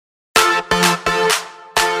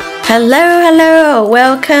Hello.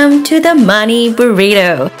 Welcome to the Money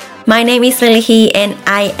Burrito. My name is Lily and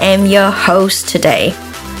I am your host today.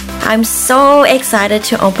 I'm so excited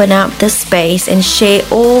to open up the space and share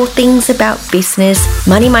all things about business,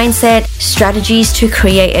 money mindset, strategies to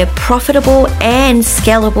create a profitable and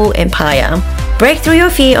scalable empire. Break through your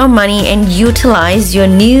fear of money and utilize your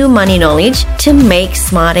new money knowledge to make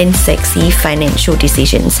smart and sexy financial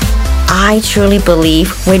decisions. I truly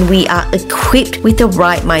believe when we are equipped with the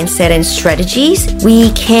right mindset and strategies,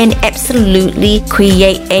 we can absolutely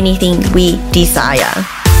create anything we desire.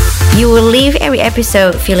 You will leave every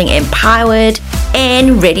episode feeling empowered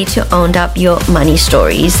and ready to own up your money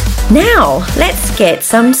stories. Now, let's get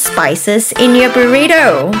some spices in your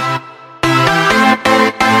burrito.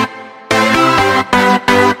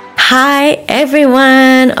 Hi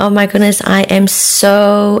everyone! Oh my goodness, I am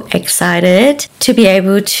so excited to be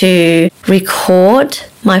able to record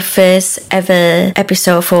my first ever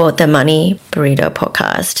episode for the Money Burrito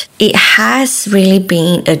podcast. It has really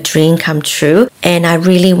been a dream come true, and I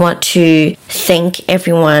really want to thank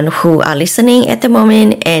everyone who are listening at the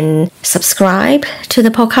moment and subscribe to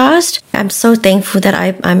the podcast. I'm so thankful that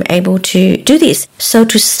I'm able to do this. So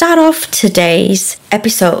to start off today's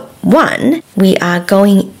episode 1, we are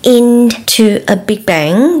going into a big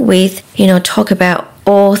bang with, talk about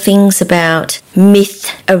all things about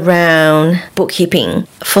myth around bookkeeping.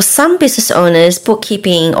 For some business owners,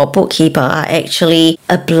 bookkeeping or bookkeeper are actually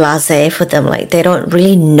a blasé for them. Like they don't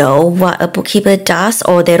really know what a bookkeeper does,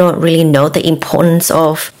 or they don't really know the importance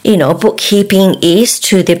of, bookkeeping is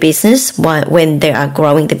to their business when they are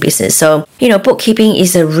growing the business. So, bookkeeping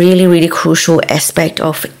is a really, really crucial aspect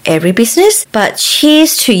of every business. But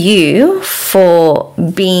cheers to you for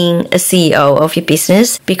being a CEO of your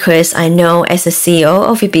business, because I know as a CEO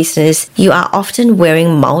of your business, you are often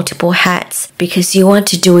wearing multiple hats because you want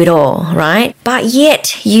to do it all, right? But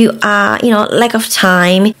yet you are, lack of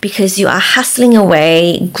time because you are hustling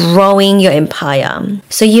away, growing your empire.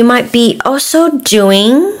 So you might be also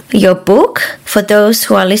doing your book. For those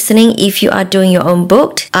who are listening, if you are doing your own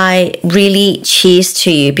book, I really cheers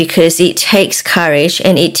to you, because it takes courage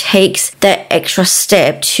and it takes that extra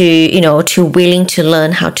step to willing to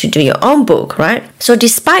learn how to do your own book, right? So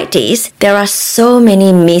despite this, there are so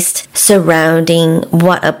many myths surrounding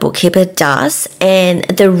what a bookkeeper does and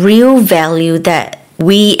the real value that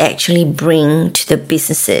we actually bring to the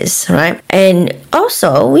businesses, right? And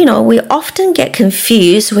also, we often get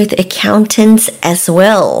confused with accountants as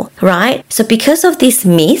well, right? So because of this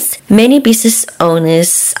myth, many business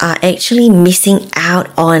owners are actually missing out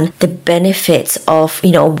on the benefits of,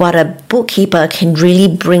 what a bookkeeper can really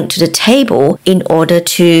bring to the table in order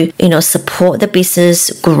to, support the business,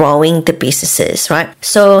 growing the businesses, right?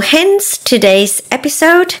 So hence today's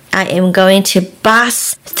episode, I am going to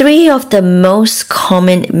bust 3 of the most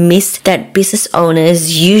common myths that business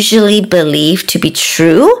owners usually believe to be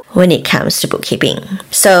true when it comes to bookkeeping.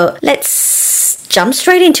 So let's jump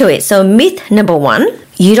straight into it. So myth number 1,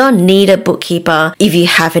 you don't need a bookkeeper if you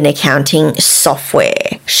have an accounting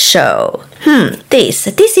software. So, this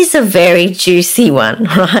is a very juicy one,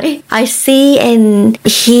 right? I see and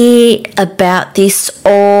hear about this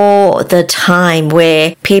all the time,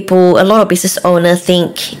 where a lot of business owners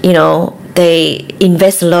think, they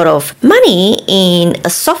invest a lot of money in a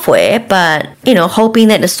software, but hoping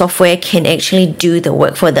that the software can actually do the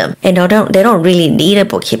work for them, and they don't really need a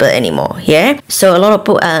bookkeeper anymore. Yeah, so a lot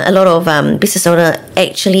of business owners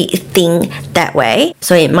actually think that way.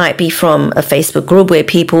 So it might be from a Facebook group where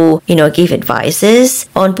people give advices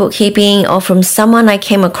on bookkeeping, or from someone I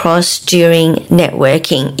came across during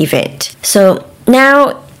networking event. So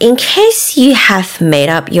now, in case you have made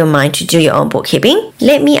up your mind to do your own bookkeeping,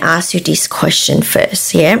 let me ask you this question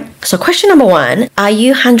first, yeah? So question number 1, are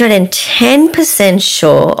you 110%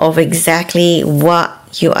 sure of exactly what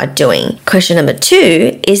you are doing? Question number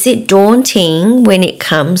 2, is it daunting when it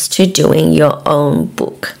comes to doing your own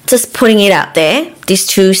book? Just putting it out there, these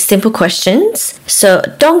 2 simple questions. So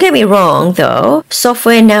don't get me wrong though,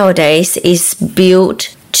 software nowadays is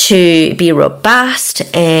built to be robust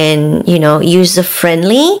and user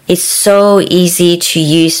friendly. It's so easy to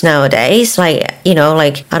use nowadays. I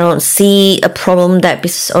don't see a problem that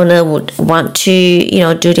business owner would want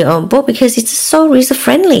to do their own book, because it's so user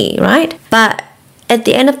friendly, right? But at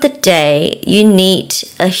the end of the day, you need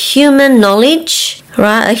a human knowledge,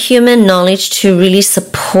 right? A human knowledge to really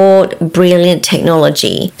support brilliant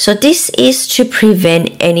technology. So this is to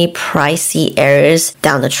prevent any pricey errors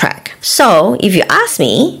down the track. So if you ask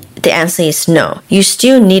me, the answer is no. You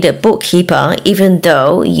still need a bookkeeper even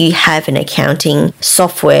though you have an accounting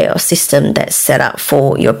software or system that's set up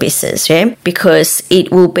for your business, yeah? Because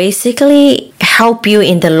it will basically help help you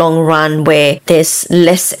in the long run, where there's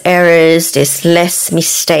less errors, there's less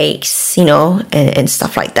mistakes, and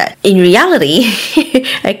stuff like that. In reality,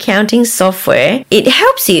 accounting software, it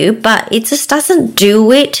helps you, but it just doesn't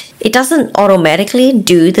do it. It doesn't automatically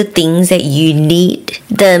do the things that you need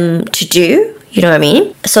them to do. You know what I mean?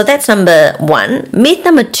 So that's number one. Myth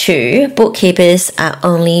number two, bookkeepers are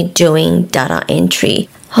only doing data entry.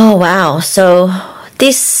 Oh, wow. So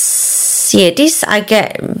this I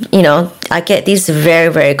get this very,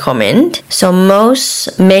 very common. So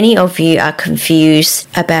many of you are confused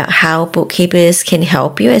about how bookkeepers can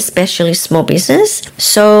help you, especially small business.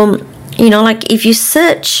 So, if you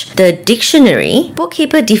search the dictionary,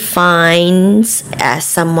 bookkeeper defines as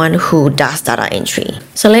someone who does data entry.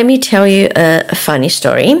 So let me tell you a funny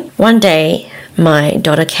story. One day, my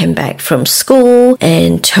daughter came back from school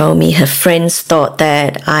and told me her friends thought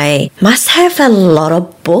that I must have a lot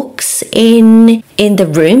of books in the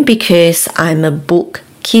room because I'm a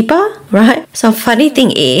bookkeeper, right? So funny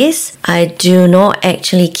thing is, I do not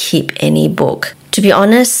actually keep any book. To be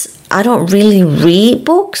honest, I don't really read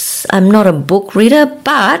books. I'm not a book reader,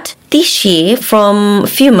 but this year, from a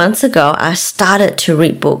few months ago, I started to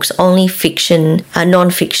read books, only fiction,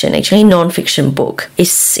 non-fiction book.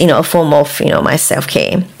 It's, a form of, my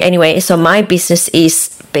self-care. Anyway, so my business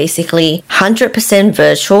is basically 100%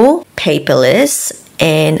 virtual, paperless,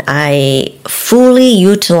 and I fully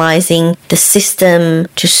utilizing the system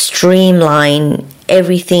to streamline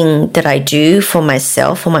everything that I do for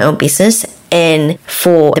myself, for my own business, and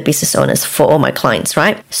for the business owners, for all my clients,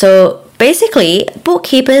 right? So basically,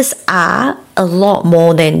 bookkeepers are a lot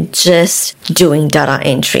more than just doing data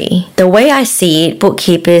entry. The way I see it,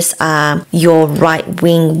 bookkeepers are your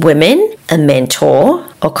right-wing women, a mentor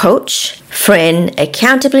or coach, friend,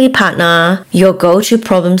 accountability partner, your go-to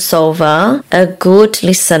problem solver, a good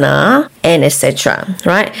listener, and etc.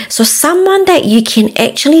 Right? So someone that you can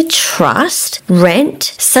actually trust, rent,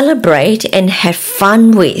 celebrate, and have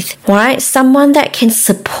fun with. Right? Someone that can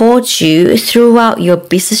support you throughout your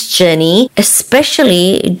business journey,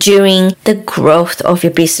 especially during the growth of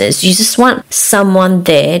your business. You just want someone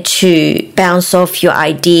there to bounce off your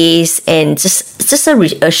ideas and just a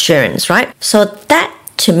reassurance, right? So that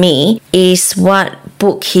to me is what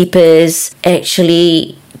bookkeepers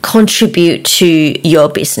actually contribute to your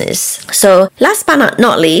business. So last but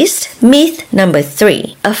not least, myth number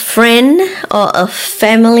 3, a friend or a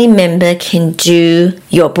family member can do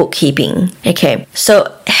your bookkeeping. Okay,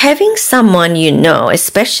 so having someone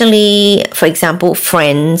especially for example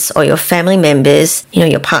friends or your family members,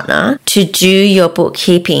 your partner, to do your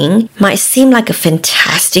bookkeeping might seem like a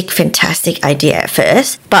fantastic idea at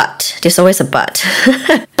first, but there's always a but.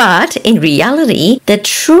 But in reality, the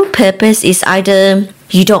true purpose is either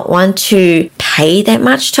you don't want to pay that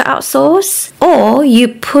much to outsource, or you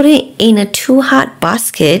put it in a too hard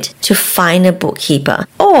basket to find a bookkeeper,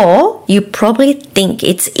 or you probably think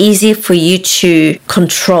it's easier for you to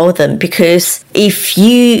control them because if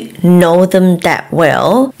you know them that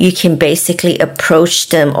well, you can basically approach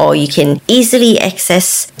them or you can easily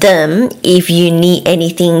access them if you need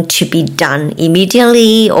anything to be done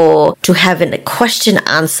immediately or to have a question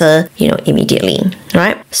answer, immediately,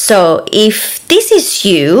 right? So if this is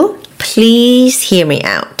you, please hear me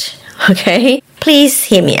out, okay? Please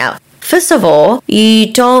hear me out. First of all,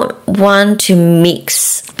 you don't want to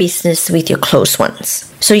mix business with your close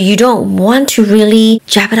ones. So you don't want to really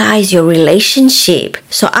jeopardize your relationship.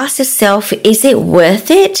 So ask yourself, is it worth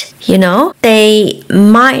it? They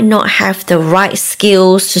might not have the right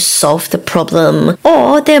skills to solve the problem,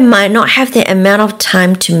 or they might not have the amount of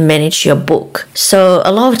time to manage your book. So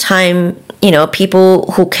a lot of time,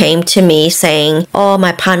 people who came to me saying, oh,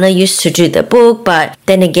 my partner used to do the book, but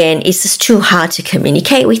then again, it's just too hard to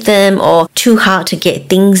communicate with them or too hard to get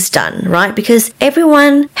things done, right? Because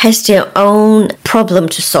everyone has their own problem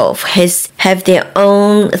to solve, have their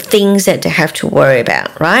own things that they have to worry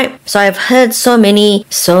about, right? So I've heard so many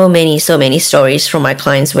stories from my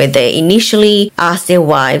clients where they initially asked their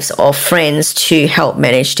wives or friends to help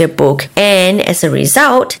manage their book, and as a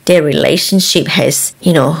result, their relationship has,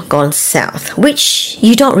 gone south, which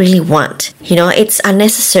you don't really want. It's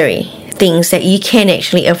unnecessary things that you can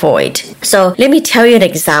actually avoid. So let me tell you an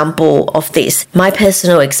example of this. My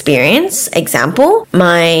personal experience example,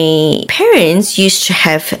 my parents used to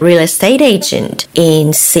have a real estate agent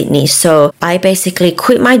in Sydney. So I basically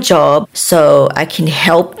quit my job so I can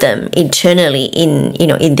help them internally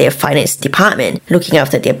in their finance department, looking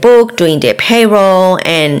after their book, doing their payroll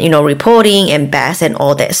and, reporting and BAS and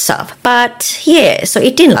all that stuff. But so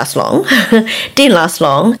it didn't last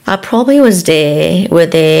long. I probably were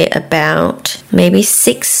there about about maybe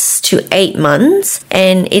 6 to 8 months,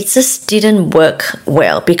 and it just didn't work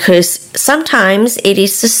well because sometimes it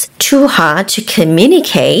is just too hard to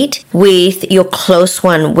communicate with your close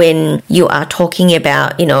one when you are talking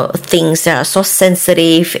about, things that are so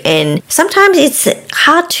sensitive, and sometimes it's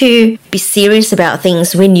hard to be serious about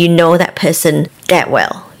things when you know that person that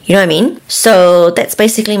well. You know what I mean? So that's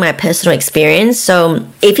basically my personal experience. So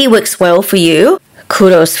if it works well for you,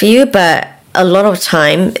 kudos for you, but a lot of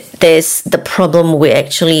time there's the problem will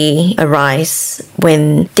actually arise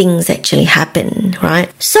when things actually happen, right?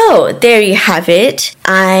 So there you have it.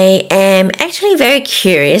 I am actually very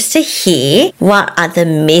curious to hear what are the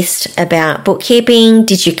myths about bookkeeping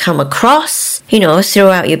did you come across,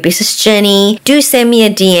 throughout your business journey. Do send me a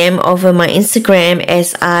DM over my Instagram,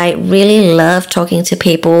 as I really love talking to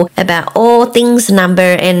people about all things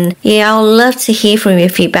number, and I'll love to hear from your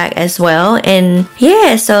feedback as well. And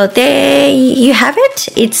so there you have it.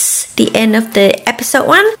 It's the end of the episode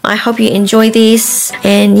 1. I hope you enjoy this,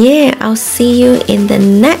 and I'll see you in the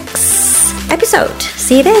next episode.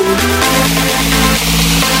 See you then.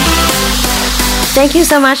 Thank you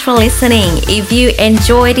so much for listening. If you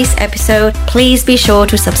enjoyed this episode, please be sure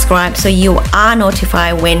to subscribe so you are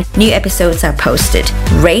notified when new episodes are posted.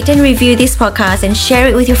 Rate and review this podcast and share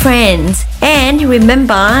it with your friends. And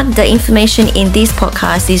remember, the information in this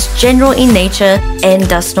podcast is general in nature and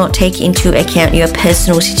does not take into account your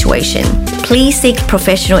personal situation. Please seek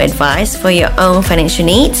professional advice for your own financial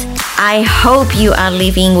needs. I hope you are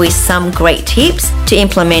leaving with some great tips to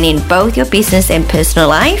implement in both your business and personal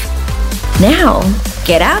life. Now,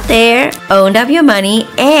 get out there, own up your money,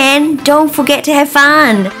 and don't forget to have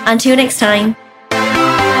fun. Until next time.